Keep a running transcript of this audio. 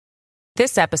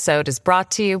This episode is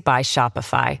brought to you by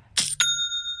Shopify.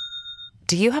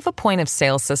 Do you have a point of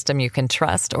sale system you can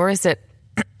trust, or is it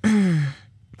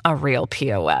a real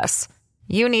POS?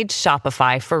 You need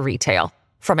Shopify for retail.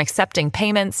 From accepting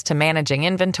payments to managing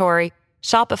inventory,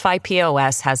 Shopify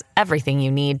POS has everything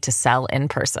you need to sell in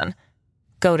person.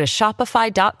 Go to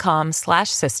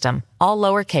shopify.com/system, all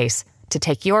lowercase, to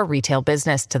take your retail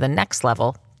business to the next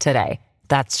level today.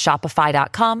 That's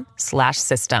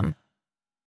shopify.com/system.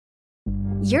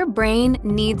 Your brain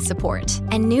needs support,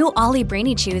 and new Ollie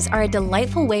Brainy Chews are a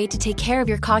delightful way to take care of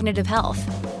your cognitive health.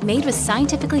 Made with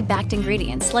scientifically backed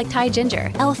ingredients like Thai ginger,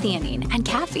 L-theanine, and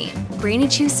caffeine, Brainy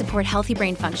Chews support healthy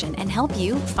brain function and help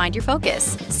you find your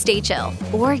focus, stay chill,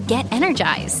 or get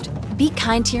energized. Be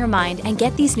kind to your mind and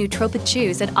get these nootropic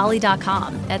chews at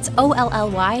ollie.com. That's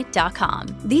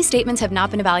OLLY.com. These statements have not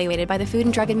been evaluated by the Food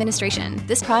and Drug Administration.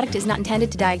 This product is not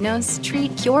intended to diagnose,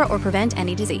 treat, cure, or prevent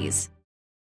any disease.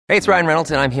 Hey, it's Ryan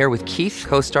Reynolds, and I'm here with Keith,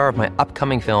 co-star of my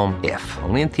upcoming film, If,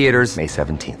 only in theaters May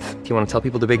 17th. Do you want to tell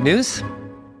people the big news?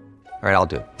 All right, I'll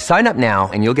do it. Sign up now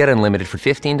and you'll get unlimited for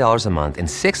 $15 a month and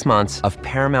 6 months of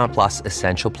Paramount Plus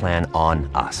Essential Plan on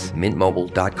us.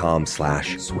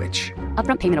 MintMobile.com/switch.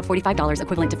 Upfront payment of $45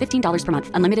 equivalent to $15 per month.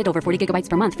 Unlimited over 40 gigabytes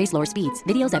per month. Face lower speeds.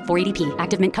 Videos at 480p.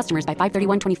 Active Mint customers by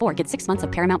 531.24 get 6 months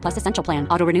of Paramount Plus Essential Plan.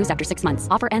 Auto renews after 6 months.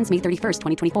 Offer ends May 31st,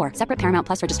 2024. Separate Paramount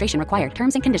Plus registration required.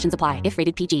 Terms and conditions apply if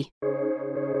rated PG.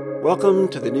 Welcome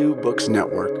to the New Books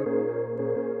Network.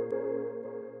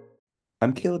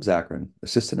 I'm Caleb Zakarin,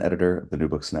 Assistant Editor of the New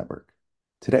Books Network.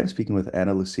 Today I'm speaking with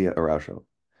Ana Lucia Araujo,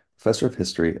 Professor of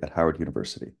History at Howard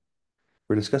University.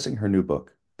 We're discussing her new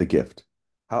book, The Gift: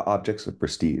 How Objects of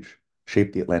Prestige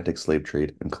Shaped the Atlantic Slave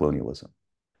Trade and Colonialism.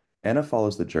 Ana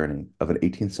follows the journey of an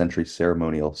 18th century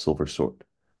ceremonial silver sword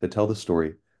that tell the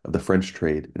story of the French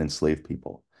trade in enslaved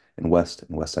people in West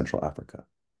and West Central Africa.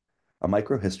 A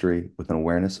microhistory with an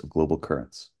awareness of global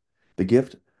currents, The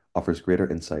Gift offers greater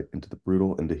insight into the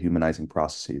brutal and dehumanizing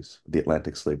processes of the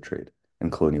Atlantic slave trade and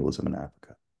colonialism in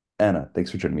Africa. Ana, thanks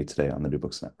for joining me today on the New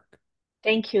Books Network.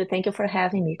 Thank you. Thank you for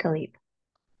having me, Khalid.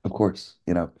 Of course.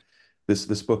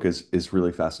 This book is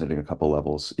really fascinating on a couple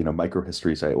levels.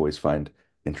 Microhistories I always find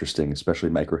interesting, especially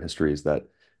microhistories that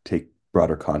take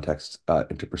broader context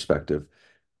into perspective.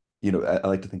 I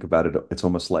like to think about it. It's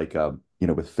almost like,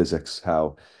 with physics,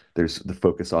 how there's the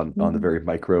focus on the very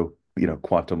micro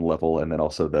quantum level, and then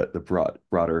also the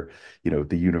broader,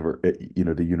 the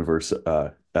universe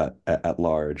at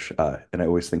large. And I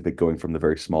always think that going from the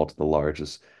very small to the large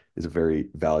is a very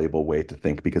valuable way to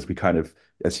think, because we kind of,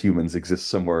 as humans, exist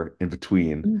somewhere in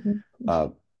between.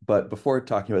 But before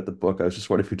talking about the book, I was just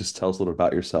wondering if you just tell us a little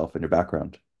about yourself and your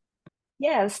background.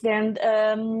 Yes, then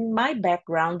my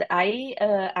background, I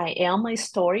am a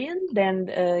historian,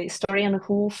 a historian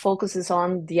who focuses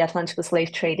on the Atlantic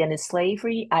slave trade and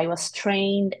slavery. I was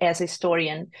trained as a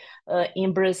historian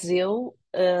in Brazil,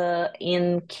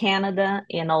 in Canada,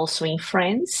 and also in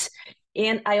France.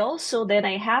 And I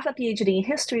have a PhD in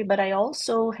history, but I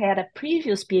also had a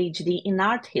previous PhD in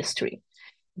art history.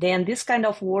 Then this kind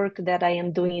of work that I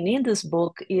am doing in this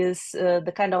book is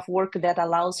the kind of work that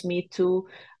allows me to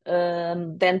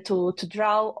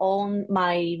draw on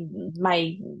my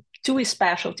two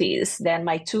specialties, then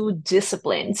my two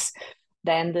disciplines,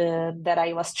 that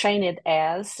I was trained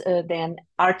as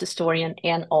art historian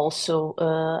and also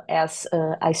as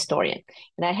a historian.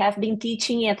 And I have been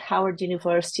teaching at Howard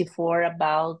University for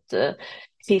about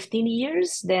 15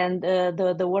 years. Then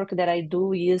the work that I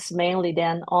do is mainly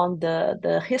then on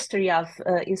the history of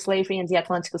slavery and the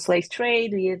Atlantic slave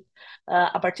trade, with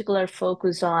a particular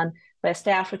focus on West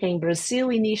Africa and Brazil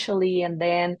initially, and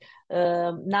then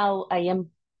now I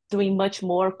am doing much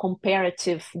more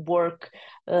comparative work,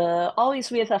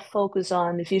 always with a focus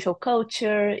on visual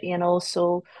culture and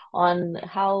also on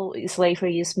how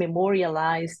slavery is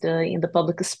memorialized in the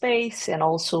public space and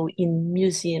also in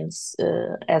museums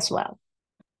as well.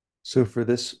 So for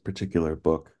this particular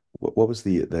book, what was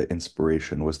the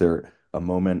inspiration? Was there a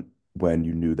moment when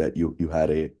you knew that you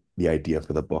had the idea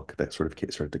for the book that sort of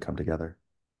started to come together?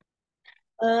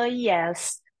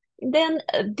 Yes. Then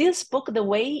this book, the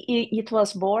way it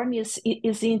was born is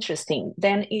interesting.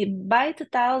 Then by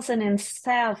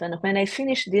 2007, when I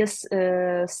finished this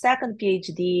second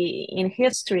PhD in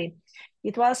history,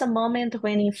 it was a moment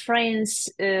when in France,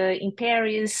 in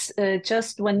Paris,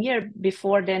 just 1 year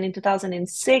before then, in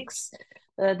 2006,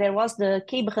 there was the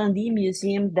Quai Branly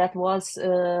Museum that was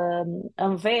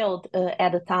unveiled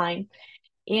at the time.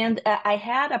 And I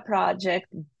had a project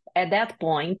at that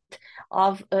point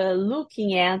of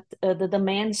looking at the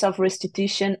demands of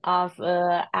restitution of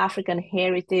African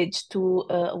heritage to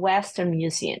Western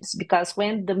museums, because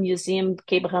when the museum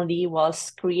Quai Branly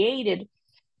was created,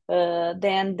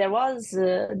 then there was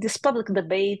this public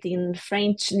debate in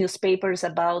French newspapers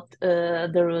about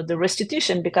the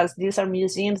restitution, because these are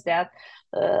museums that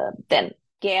then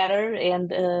gather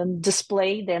and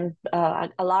display then a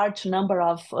large number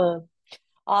of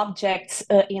objects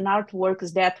in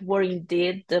artworks that were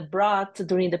indeed brought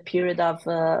during the period of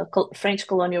French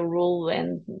colonial rule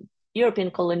and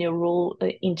European colonial rule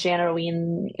in general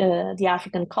in the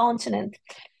African continent.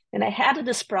 And I had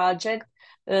this project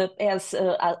as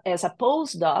a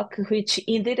postdoc, which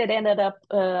indeed it ended up,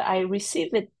 I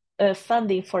received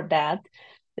funding for that,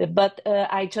 but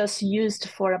I just used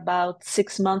for about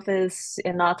 6 months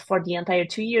and not for the entire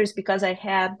 2 years, because I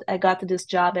got this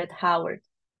job at Howard.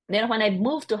 Then when I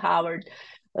moved to Howard,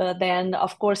 then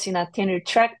of course in a tenure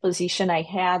track position, I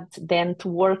had then to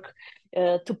work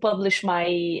to publish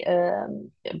my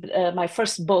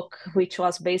first book, which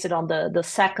was based on the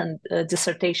second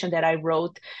dissertation that I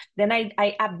wrote. Then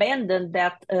I abandoned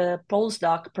that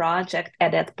postdoc project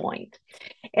at that point.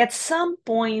 At some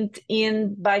point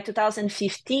by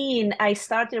 2015, I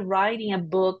started writing a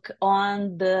book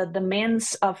on the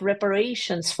demands of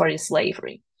reparations for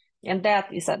slavery. And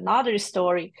that is another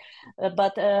story.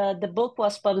 But the book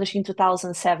was published in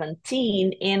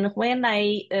 2017. And when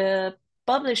I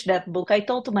published that book, I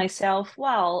thought to myself,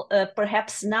 well,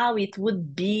 perhaps now it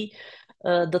would be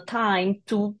the time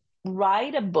to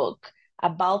write a book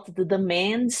about the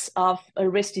demands of a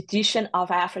restitution of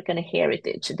African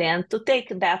heritage, then to take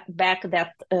that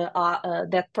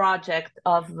project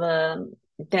of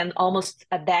then almost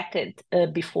a decade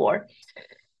before.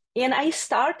 And I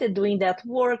started doing that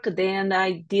work. Then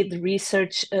I did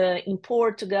research in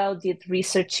Portugal, did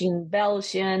research in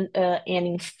Belgium, and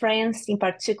in France in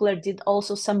particular, did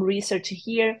also some research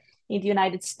here in the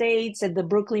United States at the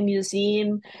Brooklyn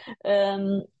Museum.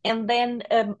 And then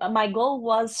my goal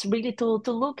was really to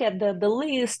look at the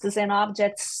lists and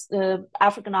objects,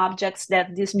 African objects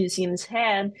that these museums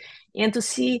had, and to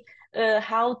see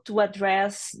how to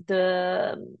address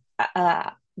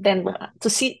then to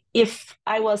see if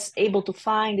I was able to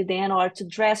find then, or to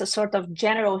address a sort of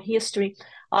general history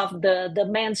of the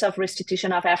demands of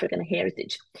restitution of African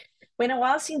heritage. When I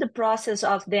was in the process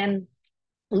of then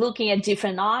looking at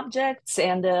different objects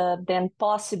and then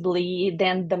possibly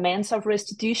then demands of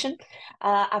restitution,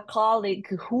 a colleague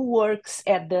who works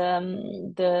at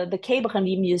the Quai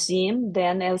Branly Museum,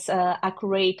 then as a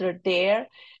curator there,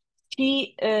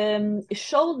 she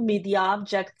showed me the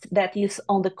object that is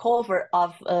on the cover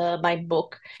of my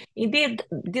book. Indeed,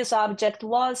 this object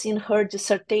was in her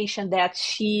dissertation that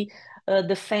she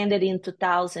defended in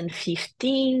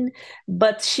 2015,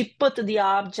 but she put the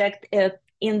object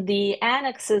in the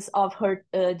annexes of her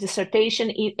dissertation,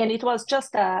 and it was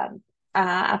just a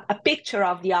picture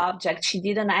of the object. She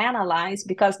didn't analyze,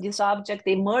 because this object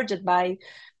emerged by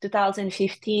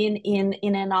 2015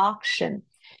 in an auction.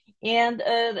 And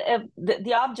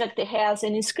the object has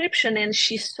an inscription, and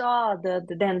she saw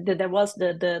then there was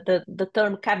the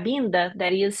term cabinda,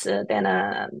 that is then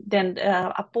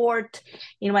a port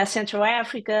in West Central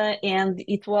Africa, and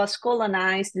it was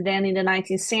colonized then in the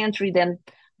 19th century. Then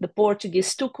the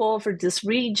Portuguese took over this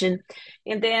region,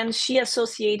 and then she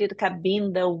associated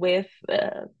cabinda with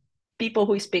people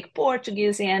who speak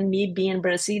Portuguese, and me being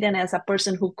Brazilian, as a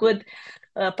person who could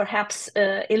perhaps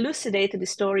elucidate the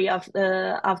story of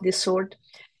this sort.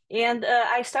 And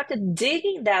I started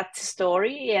digging that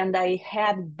story, and I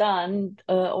had done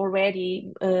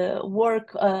already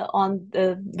work on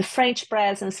the French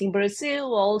presence in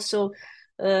Brazil, also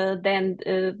then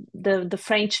the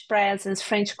French presence,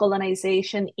 French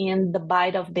colonization in the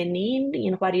Bight of Benin,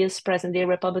 in what is present-day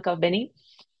Republic of Benin.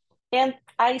 And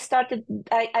I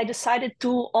decided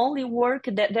to only work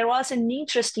that there was an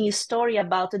interesting story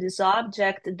about this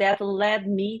object that led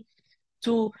me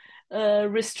to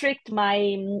restrict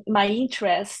my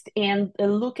interest and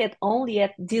look at only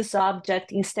at this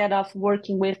object instead of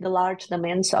working with the large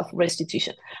demands of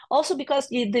restitution. Also because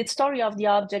the story of the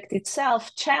object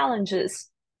itself challenges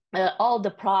all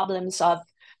the problems of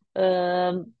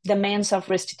demands of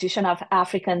restitution of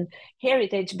African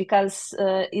heritage, because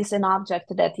it's an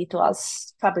object that it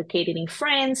was fabricated in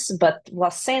France but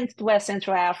was sent to West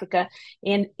Central Africa,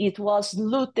 and it was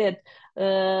looted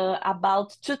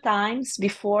about 2 times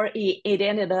before it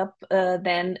ended up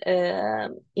then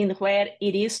in where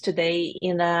it is today,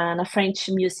 in a French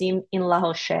museum in La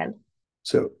Rochelle.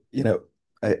 So,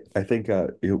 I think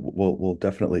we'll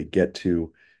definitely get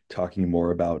to talking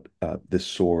more about this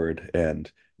sword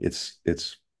and its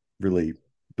really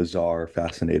bizarre,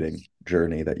 fascinating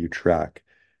journey that you track.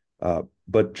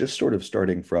 But just sort of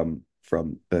starting from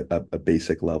a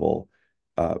basic level,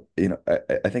 I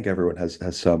think everyone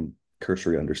has some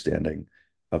cursory understanding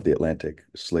of the Atlantic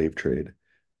slave trade,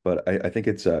 but I think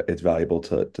it's valuable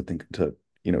to think to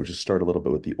just start a little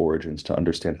bit with the origins to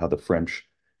understand how the French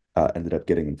ended up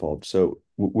getting involved. So,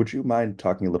 would you mind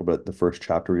talking a little bit the first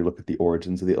chapter? We look at the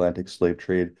origins of the Atlantic slave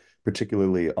trade,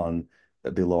 particularly on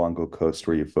the Loango coast,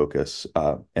 where you focus,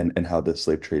 and how the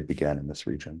slave trade began in this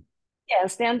region.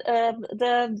 Yes, and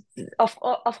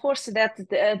of course that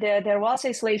there was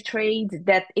a slave trade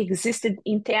that existed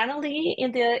internally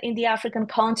in the African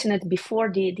continent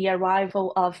before the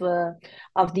arrival of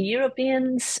the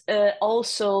Europeans.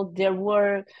 Also, there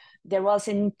was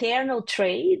an internal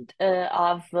trade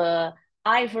of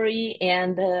ivory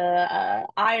and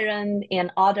iron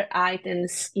and other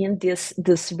items in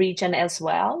this region, as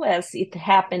well as it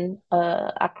happened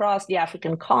across the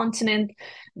African continent.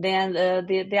 Then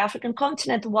the African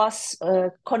continent was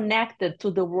connected to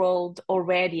the world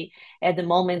already at the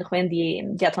moment when the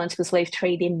Atlantic slave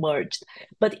trade emerged.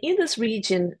 But in this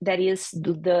region, that is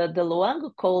the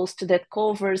Loango coast, that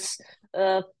covers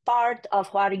part of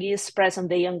what is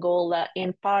present-day Angola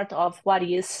and part of what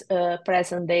is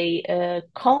present-day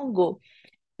Congo.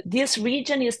 This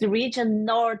region is the region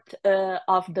north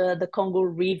of the Congo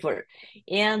River.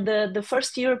 And the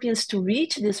first Europeans to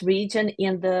reach this region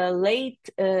in the late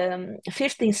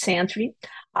 15th century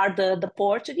are the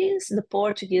Portuguese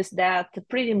that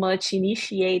pretty much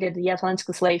initiated the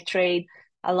Atlantic slave trade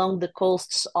along the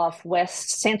coasts of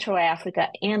West Central Africa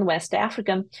and West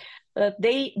Africa.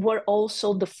 They were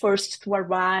also the first to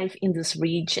arrive in this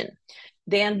region.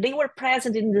 Then they were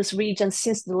present in this region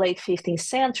since the late 15th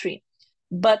century,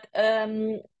 but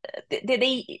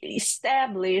they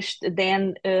established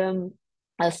then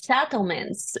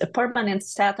settlements, permanent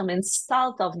settlements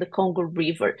south of the Congo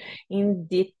River in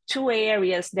the two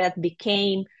areas that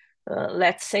became,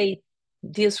 let's say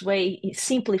this way,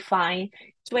 simplifying,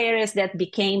 two areas that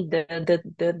became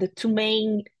the two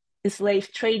main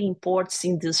slave trading ports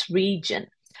in this region.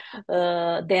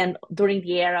 Then during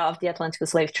the era of the Atlantic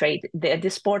slave trade,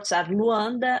 these ports are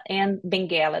Luanda and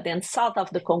Benguela, then south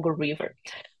of the Congo River.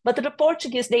 But the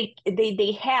Portuguese,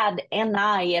 they had an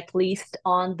eye at least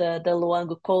on the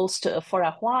Loango coast for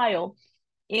a while.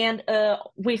 And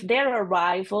with their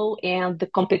arrival and the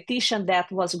competition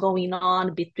that was going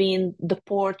on between the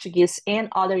Portuguese and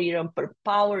other European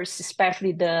powers,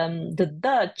 especially the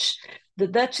Dutch, the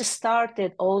Dutch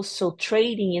started also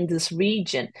trading in this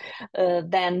region,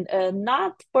 then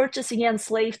not purchasing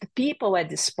enslaved people at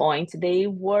this point. They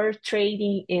were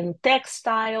trading in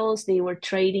textiles, they were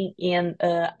trading in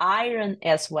iron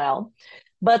as well.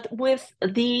 But with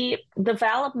the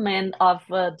development of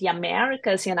the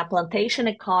Americas and a plantation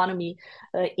economy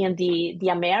in the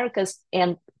Americas,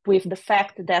 and with the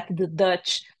fact that the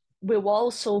Dutch will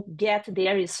also get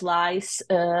their slice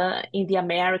in the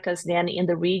Americas, then in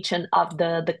the region of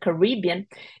the Caribbean,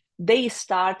 they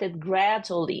started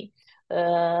gradually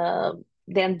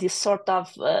then this sort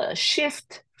of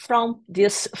shift from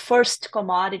these first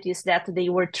commodities that they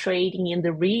were trading in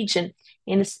the region,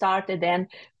 and started then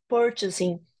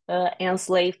purchasing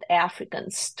enslaved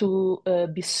Africans to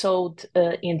be sold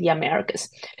in the Americas.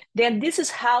 Then this is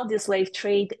how the slave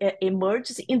trade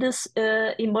emerges in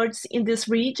this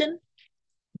region,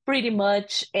 pretty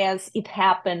much as it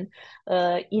happened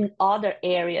in other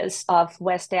areas of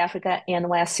West Africa and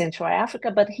West Central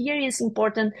Africa. But here is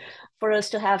important for us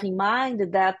to have in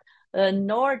mind that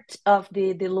north of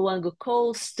the Loango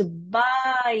coast,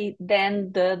 by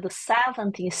then the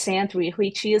 17th century,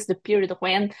 which is the period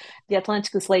when the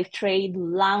Atlantic slave trade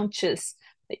launches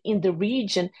in the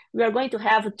region, we are going to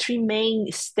have three main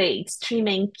states, three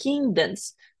main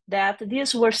kingdoms, that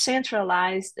these were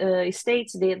centralized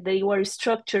states. They were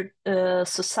structured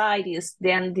societies.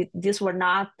 Then these were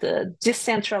not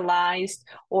decentralized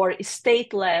or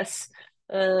stateless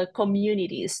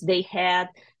communities. They had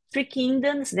three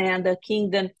kingdoms, then the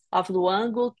kingdom of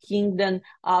Luango, kingdom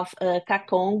of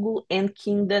Kakongo, and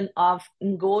kingdom of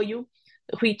Ngoyo,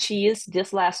 which is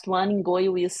this last one.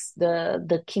 Ngoyo is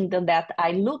the kingdom that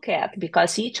I look at,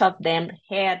 because each of them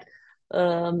had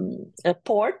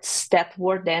ports that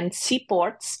were then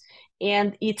seaports,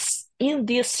 and it's in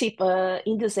these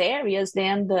areas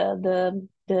then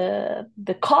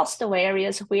the coastal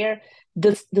areas where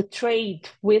the trade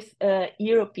with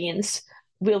Europeans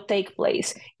will take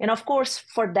place. And of course,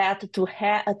 for that to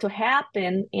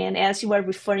happen, and as you are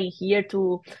referring here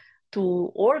to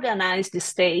organize the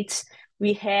states,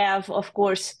 we have, of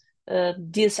course,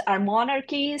 these are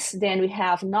monarchies. Then we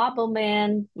have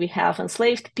noblemen, we have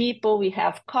enslaved people, we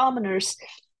have commoners,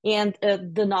 and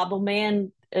the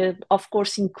noblemen, of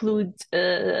course, include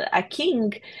a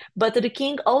king, but the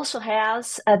king also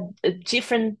has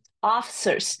different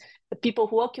officers, people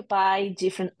who occupy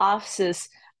different offices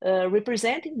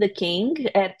representing the king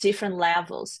at different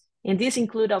levels. And these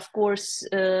include, of course,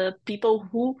 people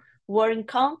who were in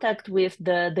contact with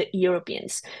the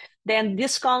Europeans. Then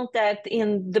this contact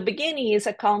in the beginning is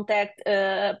a contact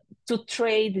to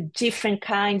trade different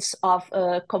kinds of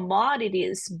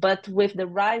commodities, but with the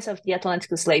rise of the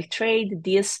Atlantic slave trade,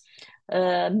 these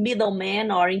middlemen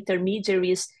or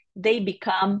intermediaries, they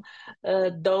become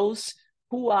those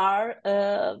who are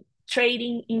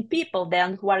trading in people,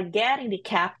 then who are getting the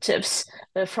captives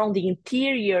from the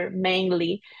interior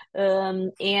mainly,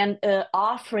 and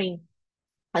offering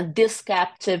these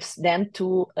captives then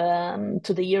to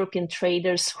the European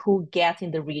traders who get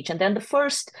in the region. Then the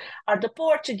first are the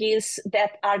Portuguese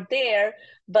that are there,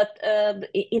 but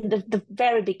in the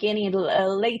very beginning, in the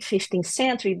late 15th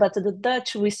century, but the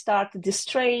Dutch, we start this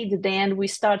trade, then we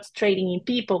start trading in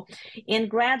people, and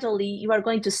gradually you are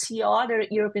going to see other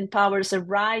European powers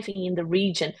arriving in the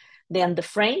region. Then the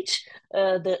French,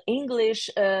 the English,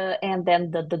 and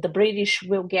then the British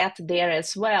will get there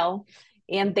as well.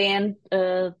 And then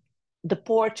the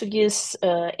Portuguese,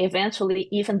 eventually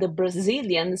even the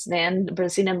Brazilians, then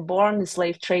Brazilian-born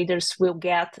slave traders will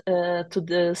get to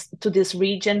this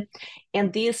region.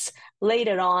 And this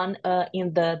later on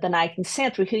in the 19th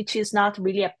century, which is not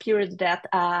really a period that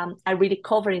I really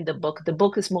cover in the book. The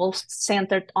book is most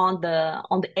centered on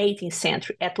the 18th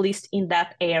century, at least in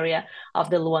that area of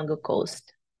the Luangwa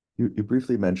coast. You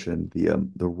briefly mentioned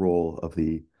the role of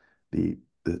the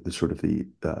sort of the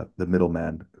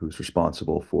middleman who's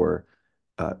responsible for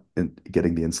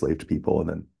getting the enslaved people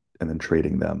and then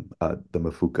trading them, the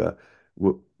Mafuka.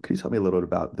 Can you tell me a little bit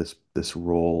about this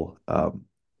role?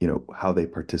 How they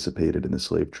participated in the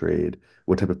slave trade,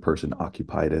 what type of person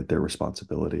occupied it, their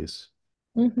responsibilities.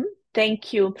 Mm-hmm.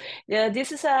 Thank you.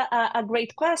 This is a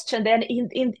great question. Then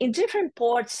in different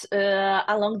ports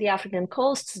along the African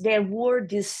coasts, there were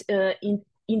these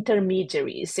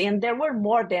intermediaries, and there were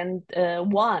more than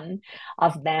one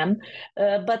of them.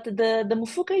 But the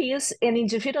Mufuka is an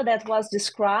individual that was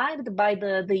described by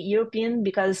the European,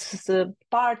 because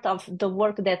part of the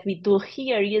work that we do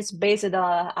here is based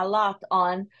a lot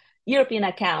on European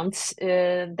accounts,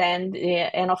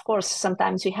 and of course,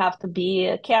 sometimes we have to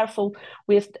be careful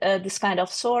with this kind of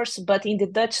source, but in the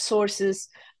Dutch sources,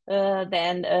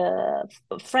 then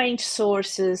French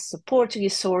sources,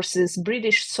 Portuguese sources,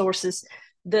 British sources,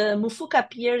 the Mufuka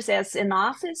appears as an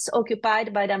office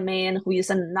occupied by the man who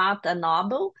is not a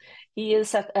noble. He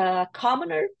is a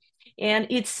commoner, and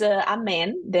it's a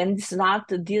man. Then it's not;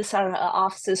 these are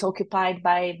offices occupied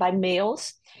by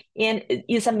males, and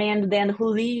is a man then who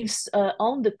lives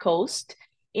on the coast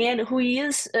and who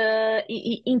is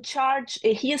in charge.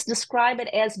 He is described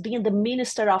as being the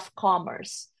Minister of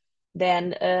Commerce,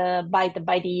 then by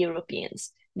the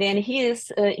Europeans. Then he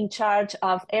is in charge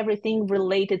of everything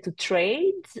related to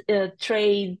trade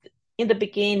in the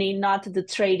beginning, not the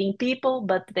trading people,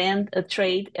 but then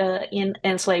trade in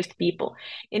enslaved people.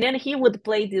 And then he would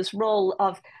play this role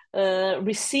of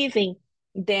receiving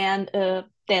then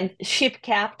ship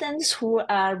captains who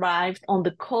arrived on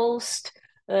the coast,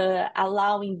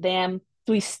 allowing them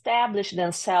to establish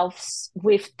themselves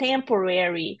with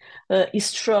temporary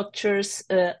structures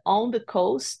on the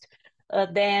coast.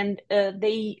 Then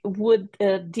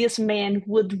these men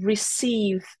would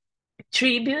receive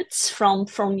tributes from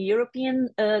European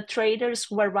traders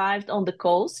who arrived on the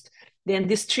coast. Then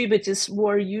these tributes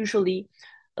were usually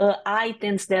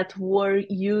items that were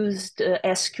used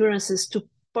as currencies to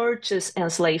purchase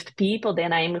enslaved people.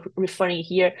 Then I'm referring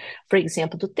here, for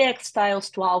example, to textiles,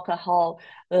 to alcohol,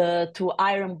 to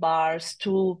iron bars,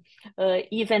 to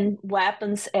even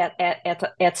weapons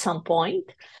at some point.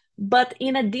 But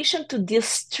in addition to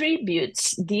these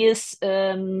tributes, these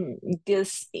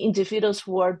individuals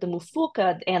who were the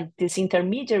Mufuka and these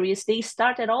intermediaries, they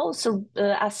started also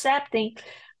accepting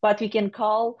what we can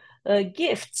call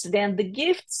gifts. Then the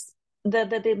gifts,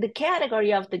 the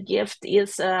category of the gift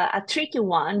is a tricky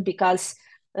one, because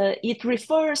it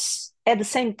refers at the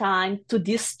same time to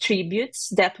these tributes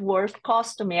that were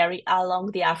customary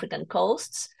along the African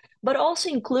coasts, but also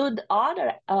include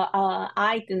other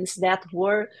items that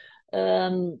were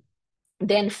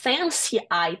then fancy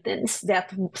items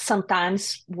that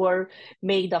sometimes were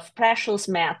made of precious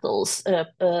metals,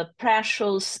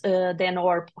 precious then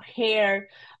or hair,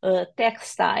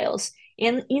 textiles.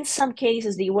 And in some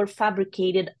cases, they were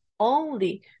fabricated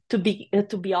only to be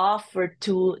offered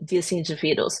to these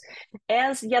individuals.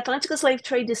 As the Atlantic slave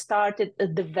trade started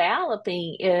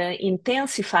developing,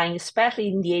 intensifying, especially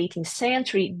in the 18th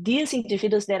century, these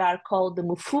individuals that are called the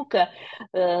mufuka,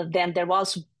 then there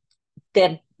was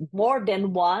more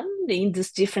than one in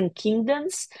these different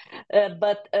kingdoms,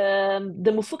 but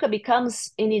the mufuka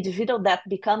becomes an individual that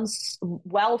becomes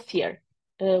wealthier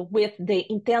with the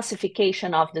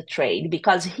intensification of the trade,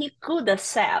 because he could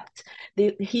accept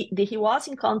he was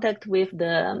in contact with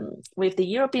the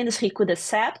Europeans. He could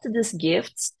accept these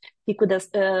gifts. He could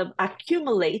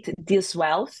accumulate this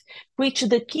wealth, which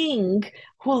the king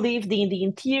who lived in the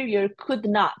interior could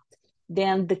not.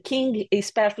 Then the king,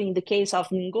 especially in the case of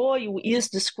Ngoyi, is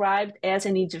described as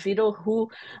an individual who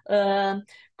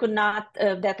could not,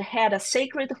 that had a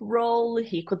sacred role.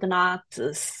 He could not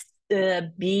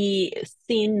be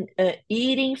seen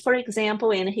eating, for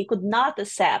example, and he could not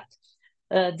accept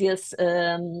these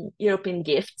European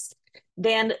gifts.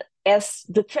 Then as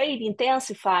the trade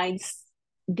intensifies,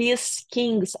 these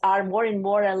kings are more and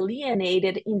more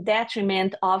alienated in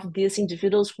detriment of these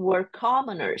individuals who were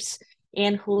commoners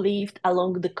and who lived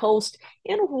along the coast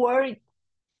and who were,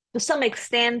 to some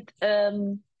extent,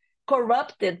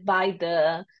 corrupted by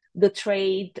the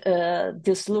trade,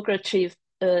 this lucrative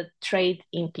trade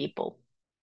in people.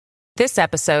 This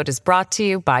episode is brought to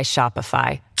you by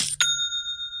Shopify.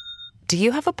 Do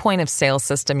you have a point of sale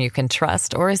system you can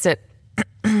trust, or is it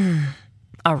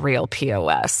a real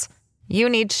POS? You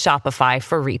need Shopify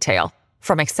for retail.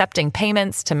 From accepting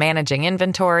payments to managing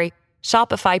inventory,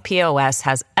 Shopify POS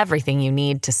has everything you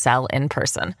need to sell in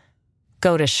person.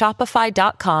 Go to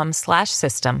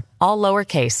shopify.com/system, all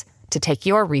lowercase, to take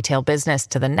your retail business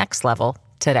to the next level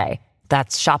today.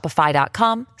 That's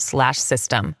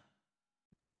shopify.com/system.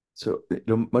 So,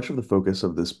 much of the focus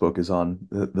of this book is on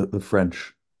the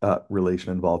French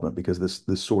relation involvement, because this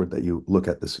sword that you look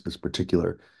at, this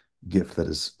particular gift that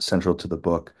is central to the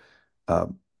book,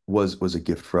 was a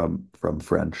gift from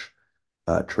French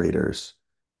traders.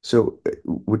 So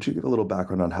would you give a little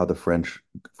background on how the French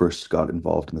first got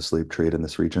involved in the slave trade in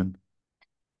this region?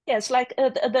 Yes, like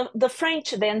the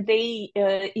French, then they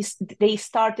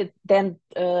started then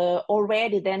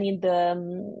already then in the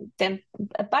then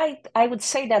by, I would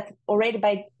say that already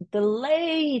by the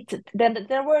late, then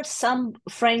there were some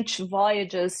French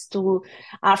voyages to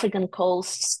African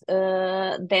coasts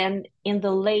then in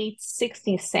the late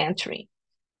 16th century.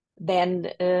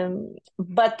 Then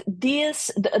but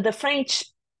the French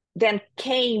then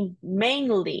came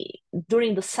mainly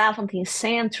during the 17th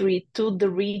century to the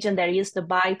region that is the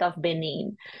Bight of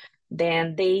Benin.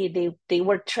 Then they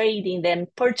were trading, then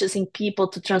purchasing people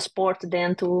to transport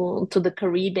them to the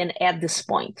Caribbean at this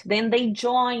point. Then they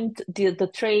joined the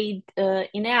trade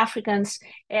in Africans,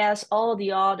 as all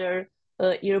the other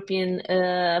European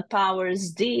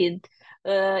powers did,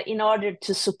 in order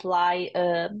to supply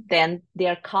then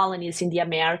their colonies in the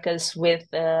Americas with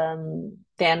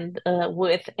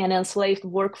with an enslaved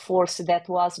workforce that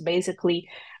was basically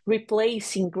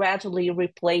gradually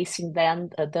replacing then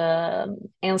the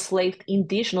enslaved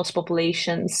indigenous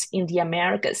populations in the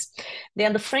Americas.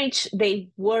 Then the French, they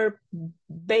were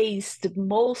based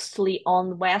mostly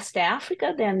on West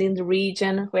Africa, then in the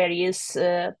region where is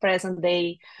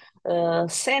present-day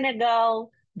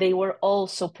Senegal. They were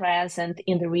also present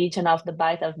in the region of the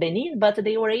Bight of Benin, but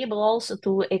they were able also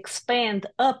to expand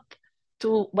up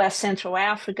to West Central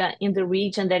Africa in the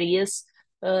region that is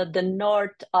the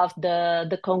north of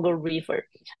the Congo River.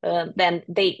 Then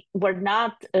they were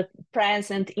not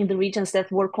present in the regions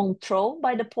that were controlled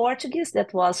by the Portuguese,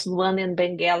 that was Luanda and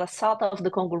Benguela, south of the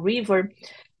Congo River,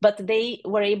 but they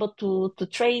were able to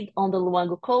trade on the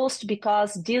Luango coast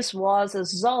because this was a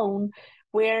zone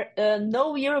where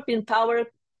no European power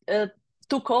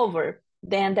took over.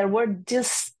 Then there were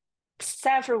just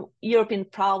several European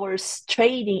powers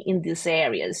trading in these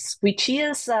areas, which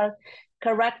is a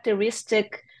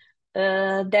characteristic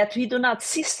that we do not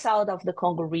see south of the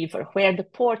Congo River, where the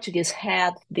Portuguese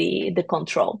had the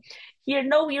control. Here,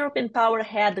 no European power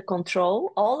had the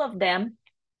control. All of them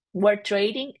were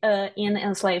trading in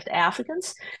enslaved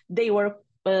Africans. They were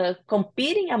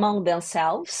competing among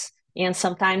themselves, and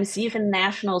sometimes even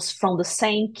nationals from the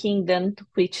same kingdom,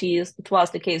 it was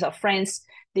the case of France.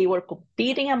 They were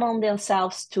competing among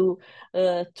themselves to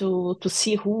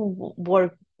see who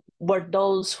were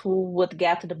those who would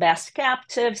get the best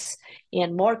captives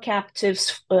and more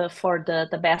captives for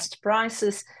the best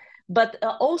prices. But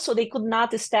also they could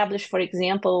not establish, for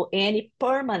example, any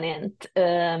permanent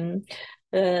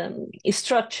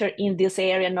structure in this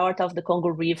area north of the Congo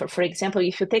River. For example,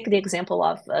 if you take the example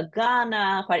of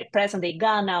Ghana, present-day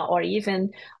Ghana, or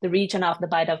even the region of the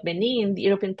Bight of Benin, the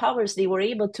European powers, they were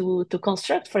able to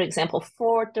construct, for example,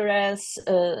 forts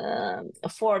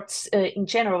in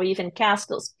general, even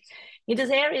castles. In this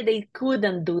area, they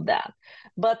couldn't do that.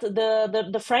 But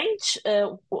the French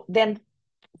then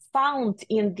found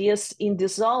in this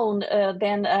zone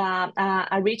then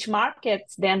a rich market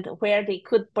then where they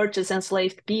could purchase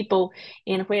enslaved people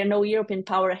and where no European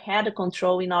power had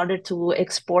control in order to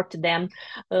export them,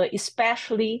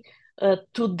 especially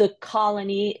to the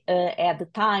colony at the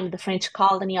time, the French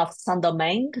colony of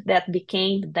Saint-Domingue that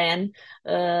became then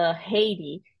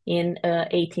Haiti in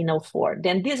 1804.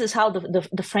 Then this is how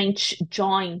the French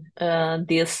joined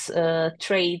this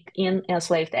trade in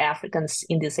enslaved Africans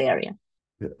in this area.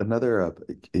 Another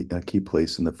a key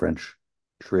place in the French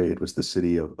trade was the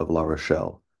city of La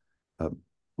Rochelle.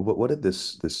 What did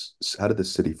how did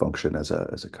this city function as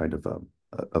a kind of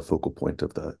a focal point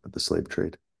of the slave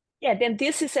trade? Yeah, then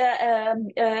this is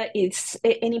it's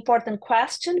an important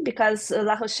question because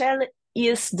La Rochelle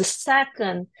is the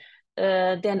second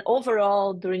then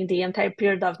overall during the entire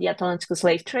period of the Atlantic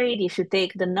slave trade. If you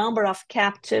take the number of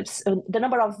captives, the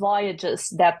number of voyages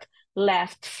that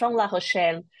left from La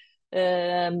Rochelle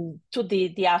to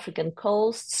the African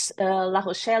coasts, La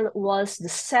Rochelle was the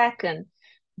second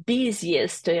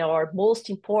busiest or most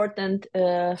important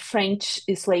French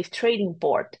slave trading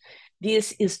port.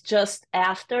 This is just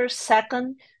after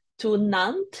second to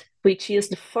Nantes, which is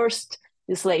the first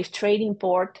slave trading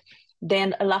port.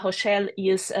 Then La Rochelle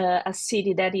is a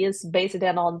city that is based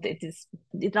on the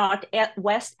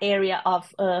northwest area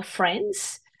of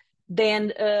France.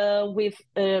 Then with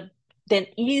then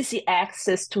easy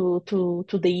access to the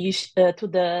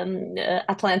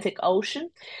Atlantic Ocean.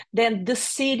 Then the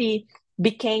city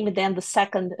became then the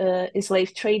second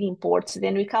slave trading port.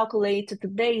 Then we calculate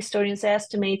today, historians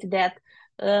estimate that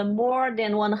more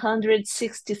than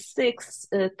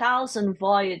 166,000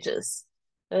 voyages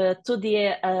to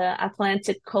the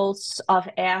Atlantic coasts of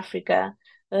Africa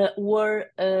were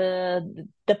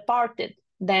departed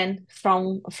then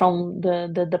from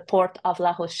the port of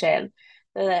La Rochelle.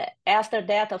 After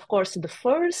that, of course, the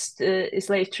first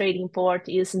slave trading port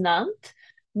is Nantes.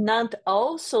 Nantes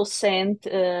also sent,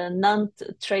 Nantes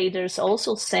traders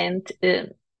also sent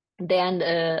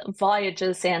then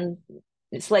voyages and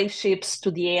slave ships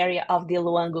to the area of the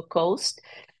Luango coast.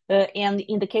 And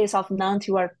in the case of Nantes,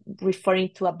 you are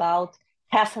referring to about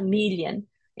 500,000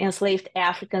 enslaved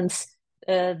Africans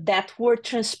that were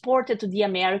transported to the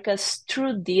Americas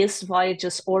through these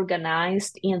voyages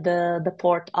organized in the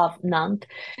port of Nantes.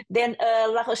 Then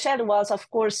La Rochelle was, of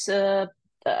course, then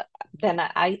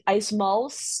a small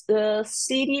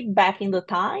city back in the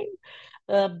time,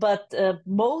 but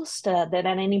most that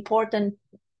an important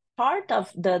part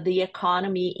of the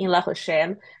economy in La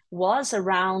Rochelle was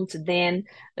around then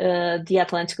the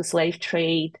Atlantic slave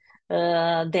trade.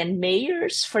 Then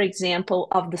mayors, for example,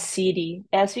 of the city,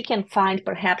 as we can find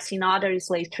perhaps in other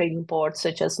slave trading ports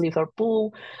such as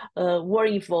Liverpool, were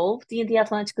involved in the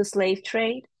Atlantic slave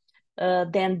trade.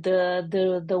 Then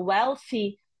the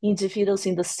wealthy individuals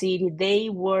in the city, they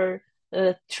were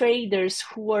traders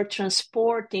who were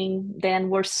transporting, then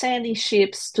were sending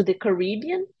ships to the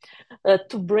Caribbean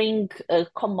to bring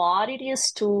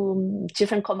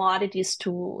different commodities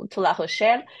to La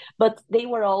Rochelle, but they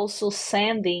were also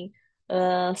sending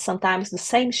sometimes the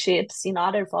same ships in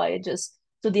other voyages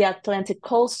to the Atlantic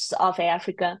coasts of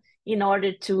Africa in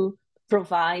order to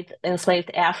provide enslaved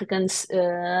Africans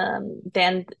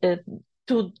then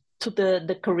to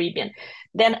the Caribbean.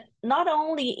 Then not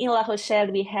only in La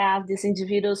Rochelle we have these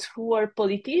individuals who were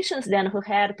politicians then who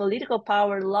had political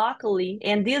power locally,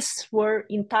 and these were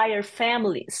entire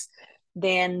families.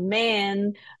 Then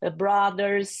men,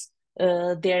 brothers,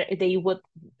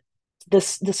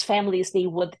 these families, they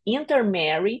would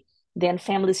intermarry, then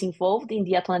families involved in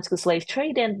the Atlantic slave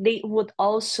trade, and they would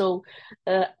also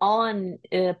own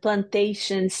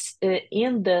plantations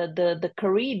in the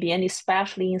Caribbean,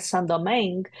 especially in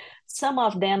Saint-Domingue. Some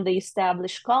of them, they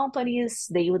established companies,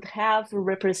 they would have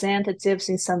representatives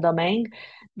in Saint-Domingue.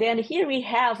 Then here we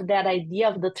have that idea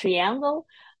of the triangle,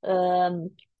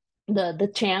 the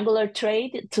triangular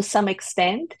trade to some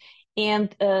extent.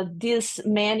 And these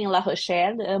men in La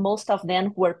Rochelle, most of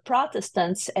them were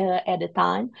Protestants at the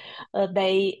time.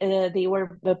 They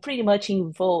were pretty much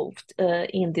involved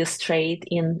in this trade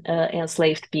in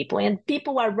enslaved people and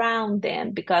people around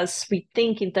them, because we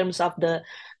think in terms of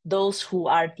those who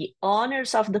are the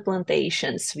owners of the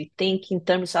plantations. We think in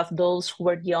terms of those who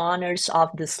are the owners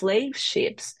of the slave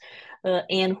ships.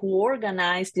 and who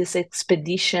organized these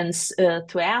expeditions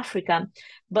to Africa.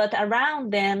 But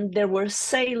around them, there were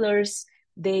sailors.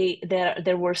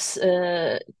 There were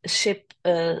ship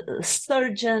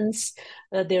surgeons.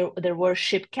 There were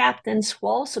ship captains who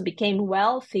also became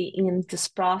wealthy in this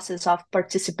process of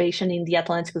participation in the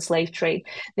Atlantic slave trade.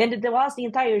 Then there was the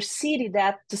entire city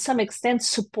that, to some extent,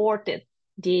 supported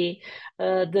this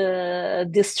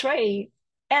trade,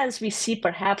 as we see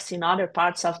perhaps in other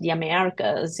parts of the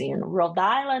Americas, in Rhode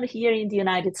Island here in the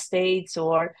United States,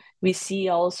 or we see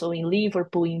also in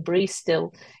Liverpool, in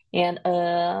Bristol, and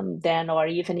then or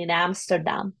even in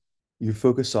Amsterdam. You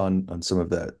focus on some of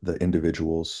the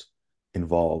individuals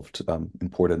involved,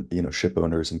 important, ship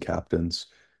owners and captains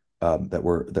that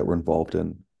were involved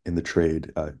in the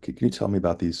trade. Can you tell me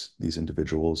about these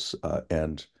individuals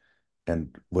and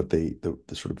what the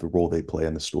sort of the role they play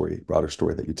in the broader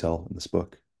story that you tell in this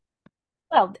book?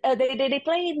 Well, they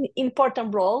play an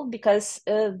important role because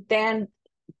then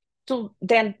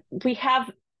we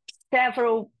have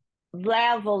several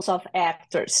levels of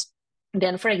actors.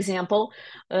 Then, for example,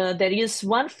 there is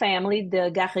one family, the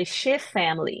Garrechet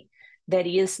family, that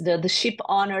is the ship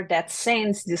owner that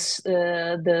sends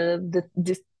the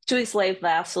two slave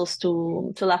vessels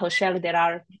to La Rochelle that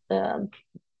are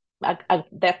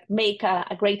that make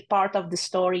a great part of the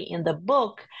story in the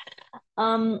book.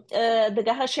 The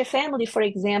Garrechet family, for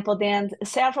example, then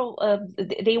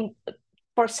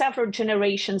for several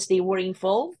generations they were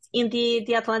involved in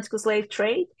the Atlantic slave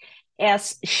trade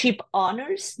as ship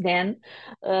owners. Then,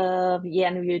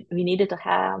 we needed to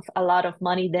have a lot of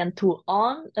money then to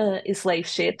own slave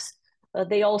ships.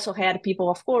 They also had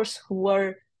people, of course, who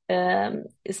were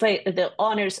the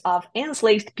owners of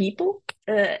enslaved people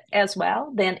as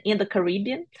well, then in the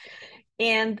Caribbean,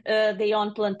 and they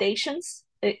own plantations.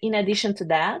 In addition to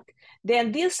that,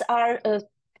 then this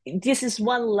is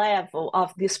one level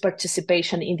of this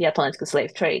participation in the Atlantic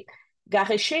slave trade.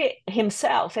 Garrechet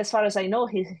himself, as far as I know,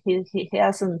 he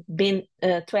hasn't been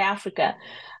to Africa,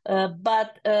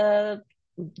 but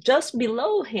just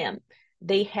below him,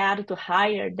 they had to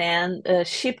hire then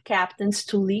ship captains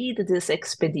to lead these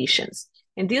expeditions.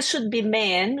 And these should be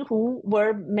men who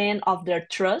were men of their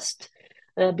trust,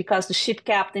 because the ship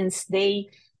captains, they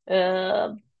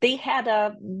had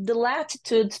the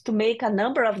latitude to make a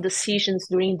number of decisions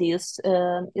during these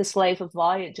slave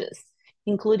voyages,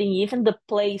 including even the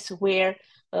place where,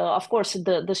 of course,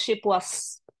 the ship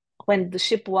was, when the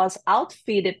ship was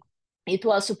outfitted, it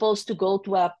was supposed to go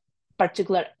to a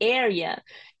particular area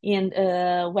in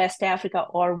West Africa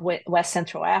or West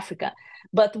Central Africa.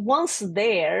 But once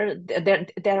there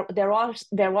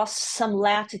was some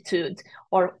latitude,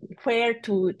 or where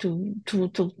to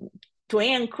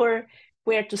anchor,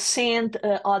 where to send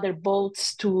other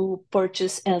boats to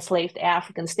purchase enslaved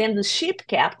Africans. Then the ship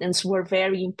captains were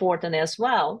very important as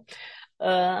well.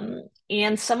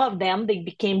 And some of them, they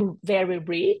became very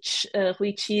rich,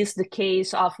 which is the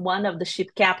case of one of the ship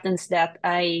captains that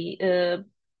I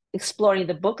explore in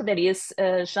the book, that is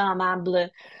Jean-Amable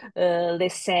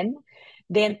Lessen.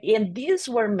 And these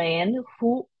were men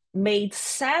who made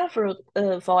several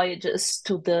voyages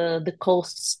to the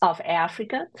coasts of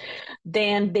Africa.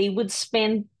 Then they would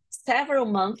spend several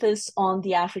months on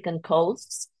the African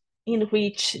coasts, in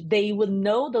which they would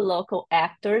know the local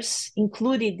actors,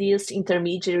 including these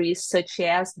intermediaries such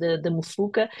as the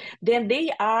Mufuka. Then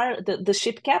they are, the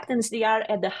ship captains, they are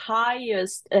at the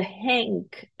highest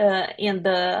rank in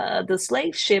the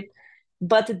slave ship,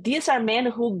 but these are men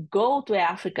who go to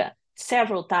Africa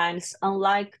several times,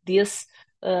 unlike these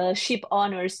ship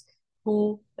owners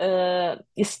who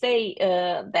stay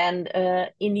then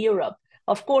in Europe.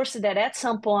 Of course, that at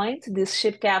some point, these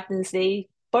ship captains, they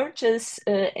purchase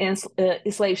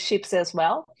slave ships as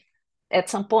well. At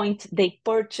some point, they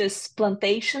purchase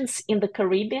plantations in the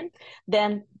Caribbean.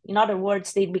 Then, in other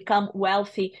words, they become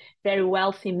wealthy, very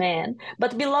wealthy men.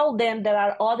 But below them, there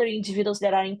are other individuals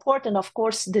that are important. Of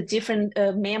course, the different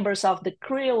members of the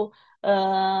crew.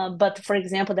 But for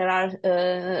example, there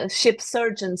are ship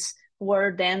surgeons who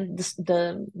were then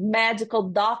the medical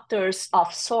doctors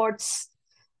of sorts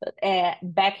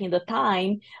back in the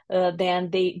time. Then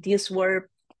these were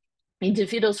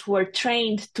individuals who were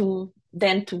trained to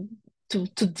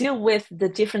deal with the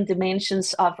different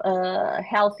dimensions of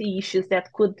healthy issues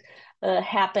that could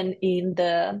happen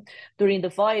during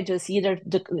the voyages, either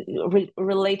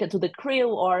related to the crew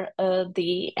or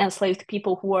the enslaved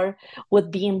people who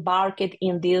would be embarked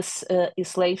in these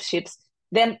slave ships.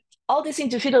 Then all these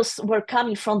individuals were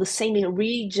coming from the same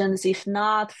regions, if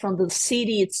not from the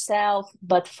city itself,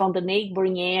 but from the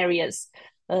neighboring areas.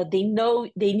 They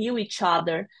knew each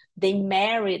other. They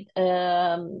married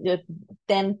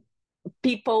then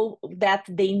people that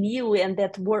they knew and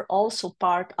that were also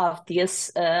part of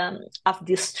this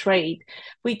trade,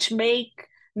 which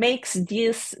makes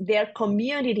their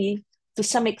community to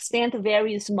some extent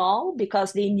very small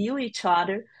because they knew each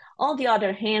other. On the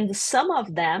other hand, some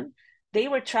of them, they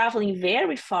were traveling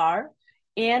very far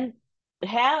and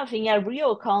having a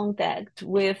real contact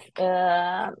with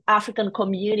African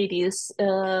communities,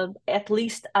 at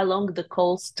least along the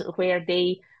coast where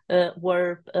they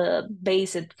were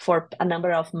based for a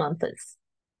number of months.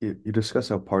 You discuss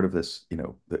how part of this,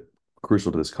 the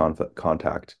crucial to this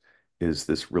contact is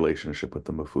this relationship with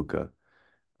the Mufuka.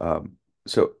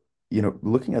 So,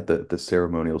 looking at the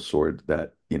ceremonial sword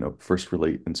that, first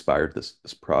really inspired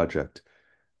this project,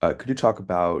 could you talk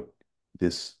about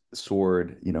this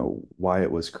sword, why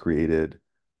it was created,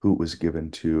 who it was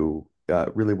given to,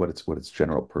 really what its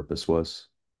general purpose was?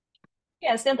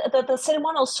 Yes, and the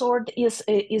ceremonial sword is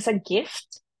a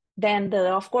gift. Then,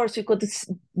 of course, we could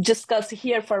discuss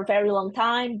here for a very long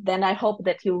time. Then I hope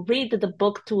that you read the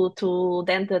book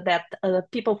that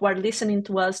people who are listening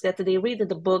to us, that they read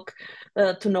the book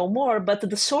to know more. But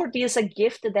the sword is a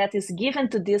gift that is given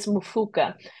to this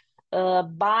Mufuka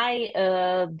by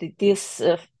these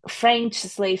French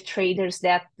slave traders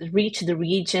that reached the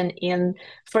region in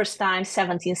first time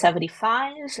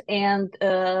 1775, and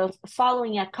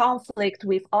following a conflict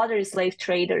with other slave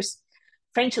traders,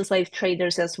 French slave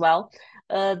traders as well.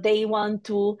 They want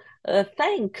to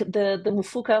thank the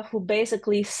Mufuka who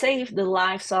basically saved the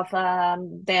lives of a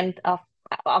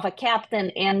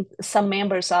captain and some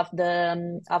members of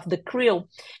the crew,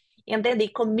 and then they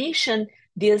commission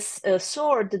this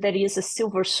sword that is a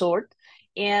silver sword.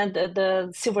 And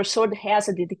the silver sword has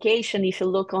a dedication. If you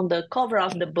look on the cover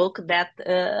of the book, that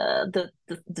the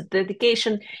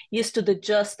dedication is to the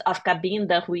Just of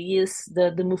Cabinda, who is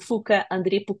the Mufuka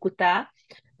Andri Pukuta,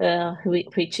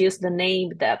 which is the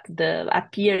name that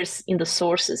appears in the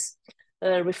sources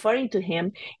referring to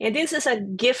him. And this is a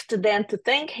gift then to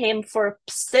thank him for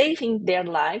saving their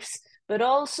lives, but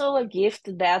also a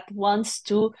gift that wants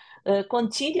to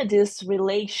continue this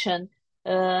relation,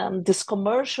 this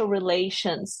commercial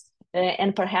relations,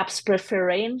 and perhaps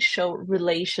preferential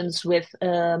relations with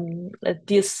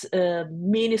this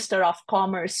Minister of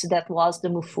Commerce that was the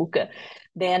Mufuka.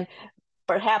 Then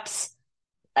perhaps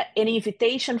an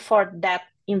invitation for that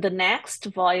in the next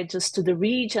voyages to the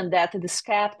region, that these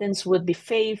captains would be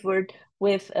favored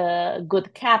with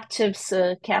good captives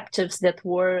that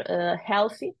were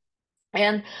healthy.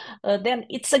 And then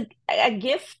it's a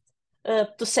gift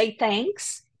to say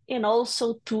thanks, and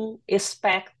also to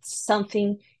expect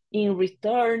something in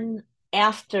return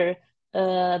after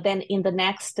then in the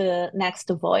next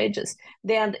voyages.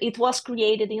 Then it was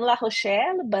created in La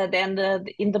Rochelle, but then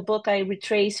in the book I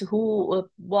retrace who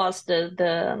was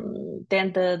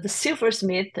the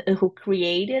silversmith who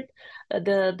created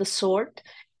the sword.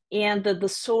 And the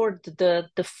sword,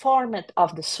 the format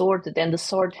of the sword, then the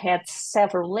sword had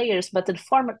several layers, but the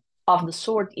format of the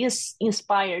sword is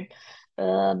inspired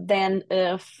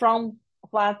from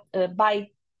what by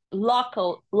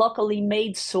locally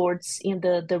made swords in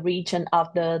the region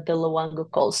of the Luango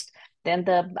coast. Then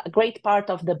a great part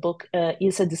of the book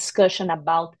is a discussion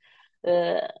about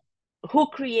who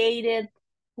created,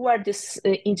 who are these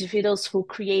individuals who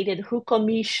created, who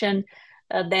commissioned,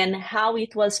 then how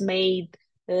it was made,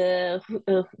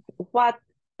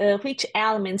 which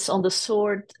elements on the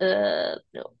sword,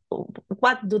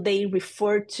 what do they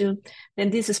refer to? And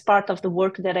this is part of the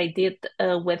work that I did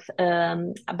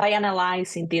by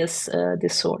analyzing this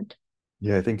sword.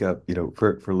 Yeah, I think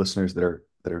for listeners that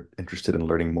are interested in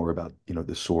learning more about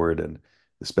the sword and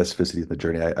the specificity of the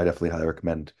journey, I definitely highly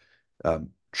recommend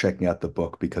checking out the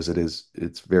book, because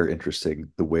it's very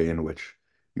interesting the way in which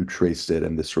you traced it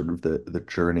and this sort of the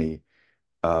journey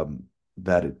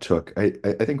that it took. I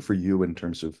think for you, in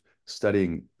terms of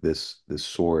studying this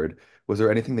sword, was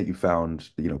there anything that you found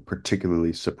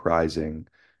particularly surprising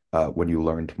when you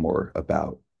learned more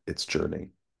about its journey?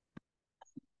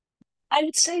 I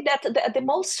would say that the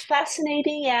most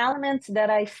fascinating element that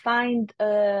I find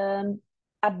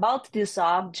about this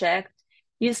object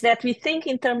is that we think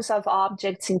in terms of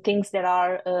objects, in things that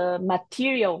are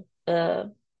material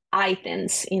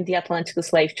items in the Atlantic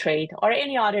slave trade or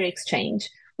any other exchange.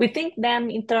 We think them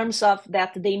in terms of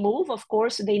that they move. Of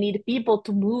course, they need people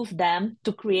to move them,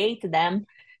 to create them.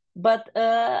 But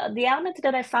the element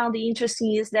that I found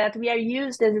interesting is that we are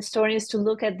used as historians to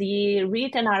look at the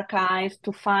written archive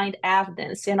to find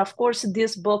evidence. And of course,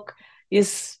 this book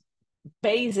is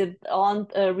based on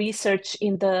research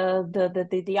in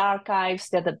the archives,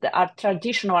 that are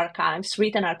traditional archives,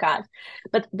 written archives.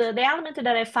 But the element that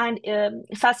I find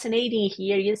fascinating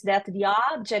here is that the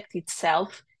object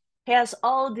itself has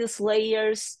all these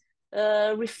layers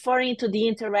referring to the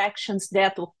interactions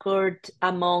that occurred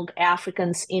among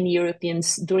Africans and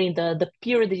Europeans during the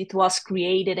period it was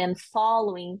created and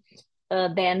following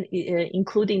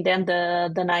including then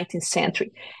the 19th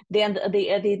century. Then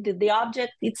the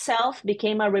object itself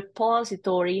became a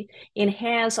repository and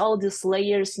has all these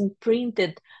layers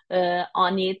imprinted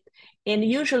on it. And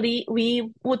usually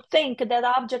we would think that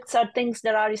objects are things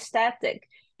that are static.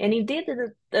 And indeed,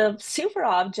 the silver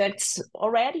objects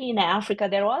already in Africa,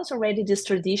 there was already this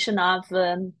tradition of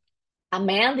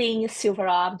amending silver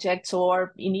objects,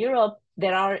 or in Europe,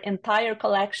 there are entire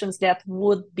collections that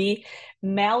would be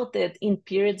melted in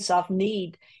periods of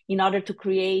need in order to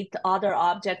create other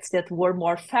objects that were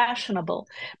more fashionable.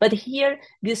 But here,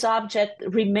 this object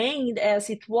remained as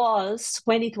it was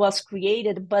when it was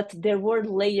created, but there were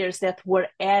layers that were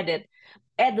added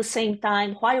at the same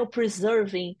time while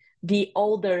preserving the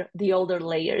older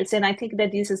layers. And I think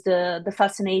that this is the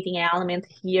fascinating element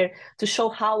here, to show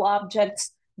how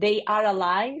objects, they are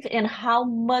alive and how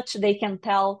much they can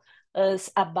tell us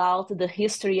about the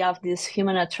history of these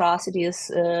human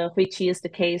atrocities, which is the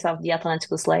case of the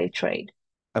Atlantic slave trade.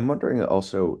 I'm wondering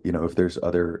also, if there's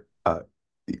other,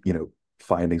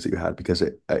 findings that you had, because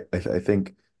I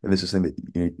think, and this is something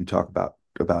that you talk about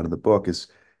in the book, is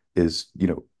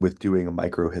with doing a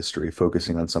micro history,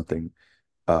 focusing on something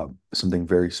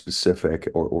very specific,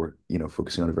 or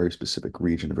focusing on a very specific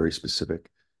region, a very specific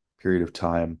period of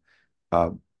time.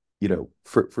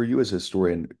 For you as a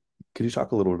historian, could you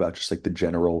talk a little about just like the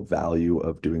general value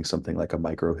of doing something like a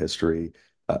micro history,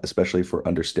 especially for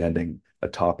understanding a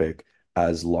topic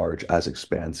as large, as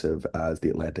expansive as the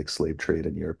Atlantic slave trade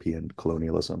and European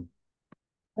colonialism?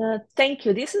 Thank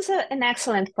you. This is an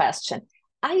excellent question.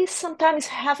 I sometimes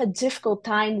have a difficult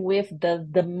time with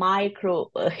the micro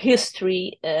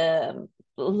history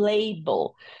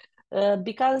label,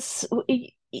 because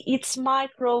it's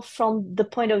micro from the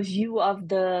point of view of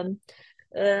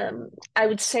I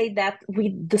would say that we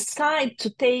decide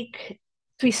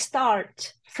to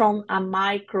start from a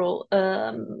micro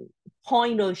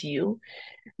point of view.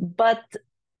 But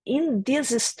in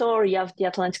this story of the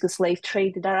Atlantic slave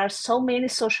trade, there are so many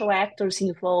social actors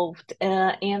involved,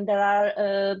 and there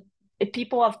are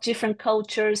people of different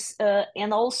cultures,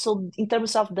 and also in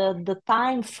terms of the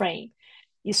time frame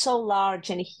is so large.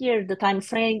 And here the time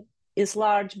frame is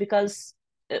large because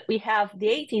we have the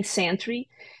 18th century,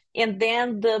 and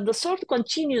then the sort of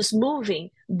continues moving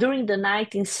during the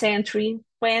 19th century,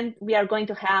 when we are going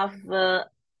to have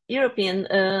European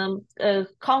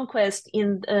conquest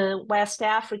in West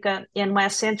Africa and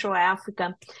West Central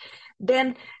Africa.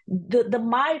 Then the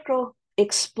micro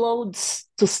explodes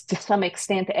to some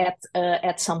extent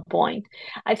at some point.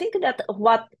 I think that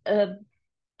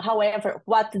however,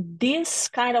 what this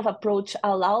kind of approach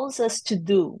allows us to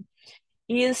do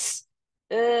is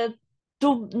to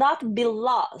not be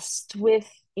lost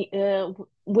within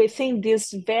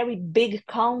this very big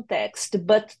context,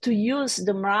 but to use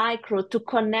the micro to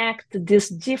connect these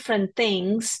different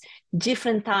things,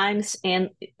 different times and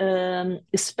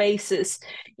spaces,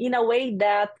 in a way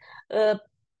that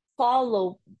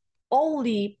follow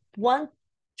only one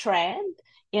thread.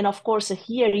 And of course,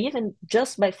 here, even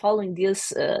just by following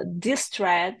this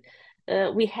thread,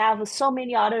 we have so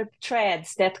many other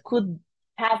threads that could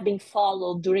have been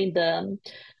followed during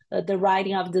the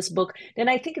writing of this book. And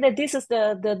I think that this is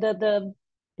the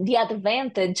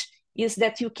advantage, is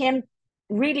that you can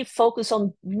really focus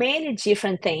on many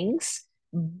different things,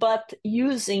 but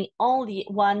using only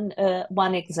one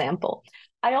example.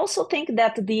 I also think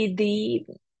that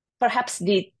perhaps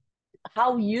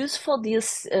how useful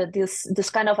this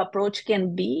kind of approach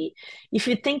can be, if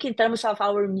you think in terms of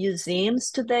our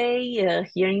museums today,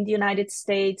 here in the United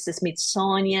States, the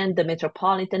Smithsonian, the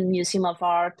Metropolitan Museum of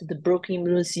Art, the Brooklyn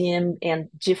Museum, and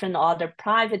different other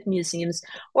private museums,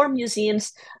 or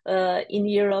museums in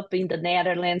Europe, in the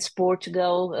Netherlands,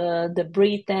 Portugal, the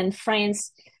Britain,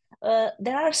 France.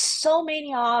 There are so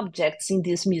many objects in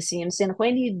these museums, and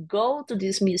when you go to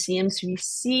these museums, we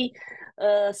see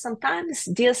sometimes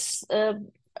this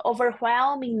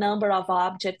overwhelming number of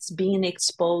objects being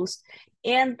exposed,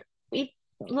 and we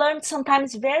learn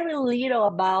sometimes very little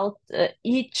about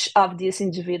each of these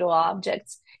individual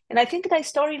objects. And I think that a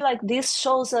story like this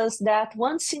shows us that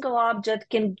one single object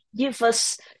can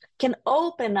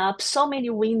open up so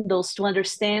many windows to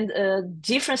understand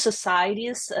different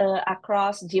societies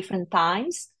across different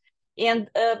times. And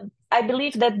I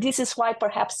believe that this is why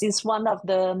perhaps is one of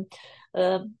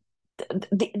uh,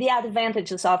 the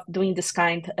advantages of doing this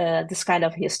kind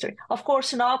of history. Of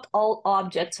course, not all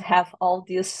objects have all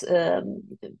this.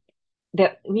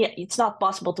 It's not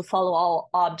possible to follow all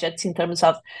objects in terms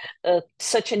of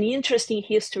such an interesting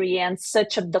history and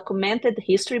such a documented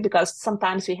history, because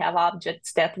sometimes we have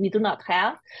objects that we do not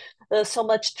have so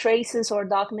much traces or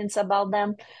documents about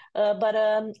them. But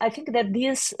I think that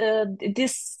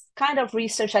this kind of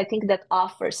research, I think that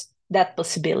offers that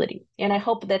possibility, and I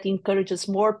hope that encourages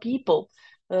more people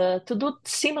to do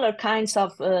similar kinds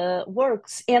of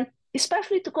works, and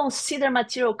especially to consider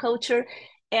material culture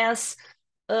as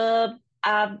uh,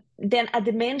 then a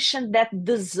dimension that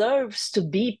deserves to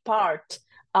be part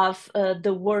of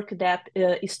the work that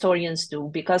historians do,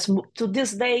 because to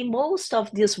this day, most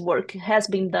of this work has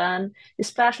been done,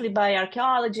 especially by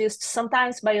archaeologists,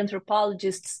 sometimes by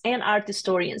anthropologists and art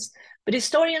historians. But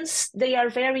historians, they are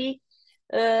very,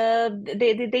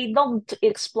 they don't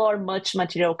explore much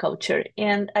material culture.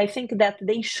 And I think that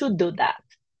they should do that.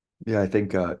 Yeah, I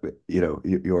think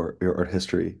your art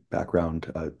history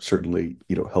background certainly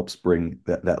helps bring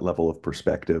that level of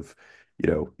perspective.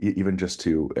 Even just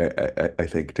to I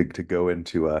think to go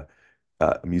into a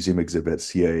museum exhibit,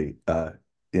 see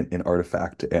an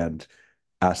artifact, and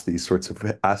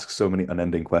ask so many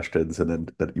unending questions, and then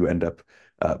that you end up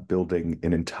building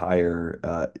an entire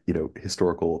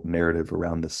historical narrative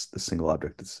around this single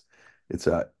object.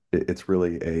 It's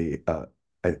really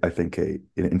I think an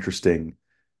interesting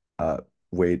uh,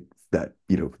 way that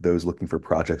those looking for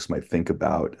projects might think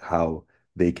about how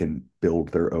they can build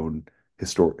their own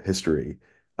history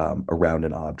around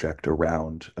an object,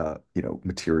 around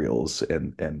materials,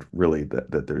 and really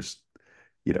that there's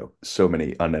so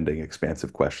many unending,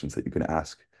 expansive questions that you can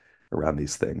ask around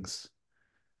these things.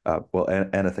 Well,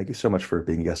 Anna, thank you so much for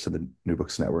being a guest of the New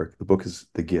Books Network. The book is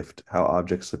The Gift: How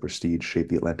Objects of Prestige Shape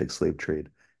the Atlantic Slave Trade,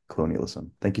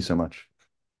 Colonialism. Thank you so much.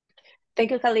 Thank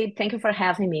you, Khalid. Thank you for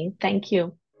having me. Thank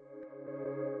you.